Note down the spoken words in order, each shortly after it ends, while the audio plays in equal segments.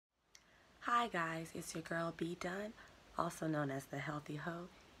Hi guys, it's your girl B Dunn, also known as the Healthy Hoe,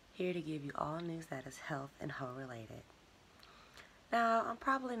 here to give you all news that is health and hoe related. Now, I'm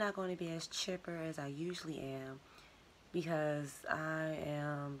probably not going to be as chipper as I usually am because I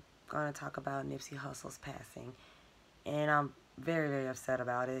am going to talk about Nipsey Hussle's passing, and I'm very, very upset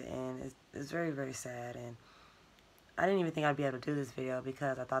about it, and it's very, very sad. And I didn't even think I'd be able to do this video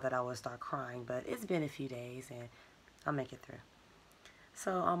because I thought that I would start crying, but it's been a few days and I'll make it through.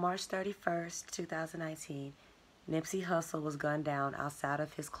 So on March 31st, 2019, Nipsey Hussle was gunned down outside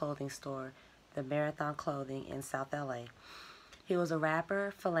of his clothing store, the Marathon Clothing in South LA. He was a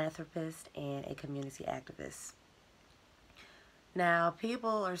rapper, philanthropist, and a community activist. Now,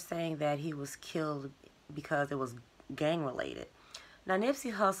 people are saying that he was killed because it was gang-related. Now,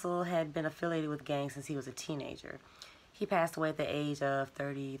 Nipsey Hussle had been affiliated with gangs since he was a teenager. He passed away at the age of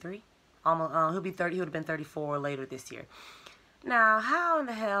 33. Almost, he'll be 30. He would have been 34 later this year. Now, how in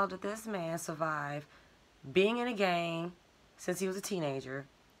the hell did this man survive being in a gang since he was a teenager?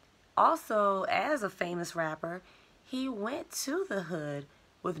 Also, as a famous rapper, he went to the hood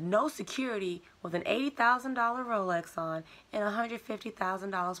with no security with an $80,000 Rolex on and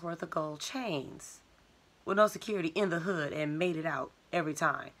 $150,000 worth of gold chains. With no security in the hood and made it out every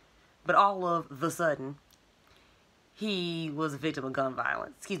time. But all of the sudden, he was a victim of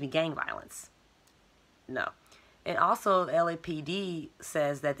gang violence. No. And also, the LAPD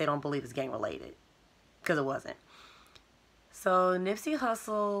says that they don't believe it's gang-related, because it wasn't. So Nipsey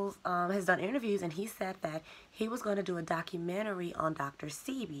Hussle has done interviews, and he said that he was going to do a documentary on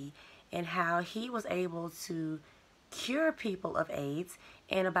Dr.Sebi and how he was able to cure people of AIDS,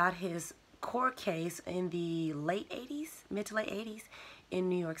 and about his court case in the late 80s, mid to late 80s, in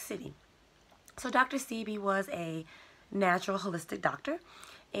New York City. So Dr. Sebi was a natural holistic doctor,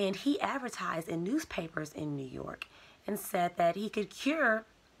 and he advertised in newspapers in New York and said that he could cure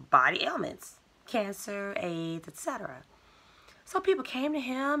body ailments, cancer, AIDS, etc. So people came to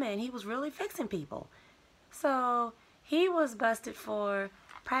him and he was really fixing people. So he was busted for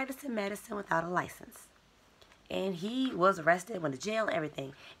practicing medicine without a license. And he was arrested, went to jail,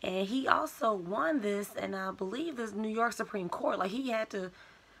 everything. And he also won this, and I believe this New York Supreme Court. Like he had to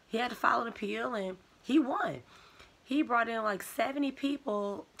file an appeal, and he won. He brought in like 70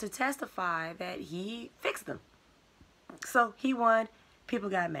 people to testify that he fixed them. So he won. People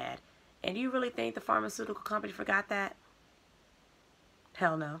got mad. And do you really think the pharmaceutical company forgot that?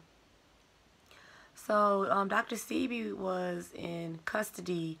 Hell no. So Dr. Sebi was in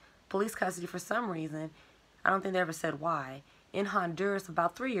custody, police custody for some reason. I don't think they ever said why. In Honduras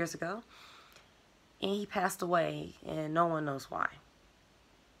about 3 years ago. And he passed away, and no one knows why.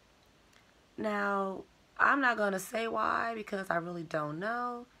 Now, I'm not going to say why because I really don't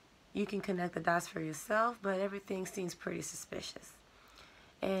know. You can connect the dots for yourself, but everything seems pretty suspicious.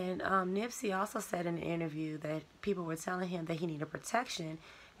 And Nipsey also said in an interview that people were telling him that he needed protection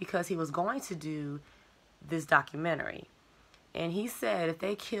because he was going to do this documentary. And he said, if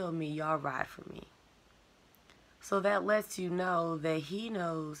they kill me, y'all ride for me. So that lets you know that he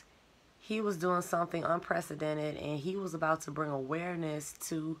knows he was doing something unprecedented, and he was about to bring awareness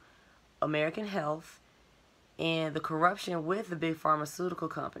to American health and the corruption with the big pharmaceutical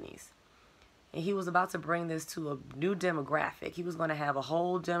companies. And he was about to bring this to a new demographic. He was going to have a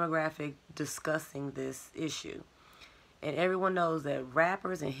whole demographic discussing this issue. And everyone knows that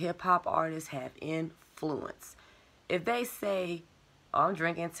rappers and hip-hop artists have influence. If they say, oh, I'm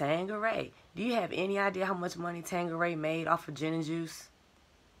drinking Tanqueray, do you have any idea how much money Tanqueray made off of gin and juice?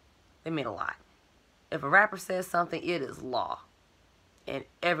 They made a lot. If a rapper says something, it is law. And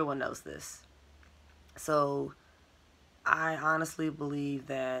everyone knows this. So I honestly believe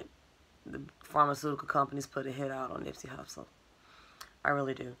that the pharmaceutical companies put a hit out on Nipsey Hussle. I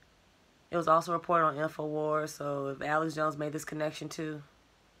really do. It was also reported on InfoWars, so if Alex Jones made this connection too.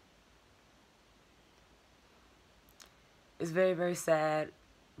 It's very, very sad,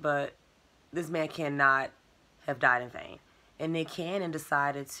 but this man cannot have died in vain. And Nick Cannon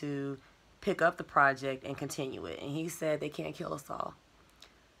decided to pick up the project and continue it. And he said they can't kill us all.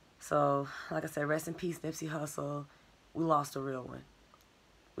 So, like I said, rest in peace, Nipsey Hussle. We lost a real one.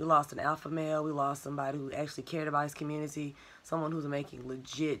 We lost an alpha male. We lost somebody who actually cared about his community. Someone who's making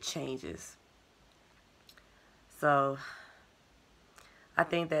legit changes. So, I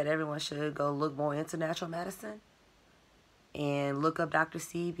think that everyone should go look more into natural medicine. And look up Dr.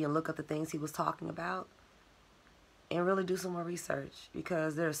 Sebi and look up the things he was talking about. And really do some more research.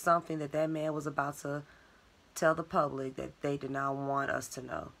 Because there's something that that man was about to tell the public that they did not want us to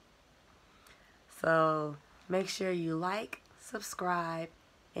know. So make sure you like, subscribe,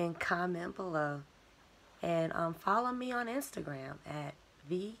 and comment below. And follow me on Instagram at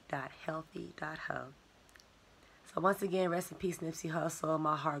v.healthy.ho. So once again, rest in peace, Nipsey Hussle.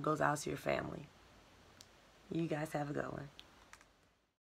 My heart goes out to your family. You guys have a good one.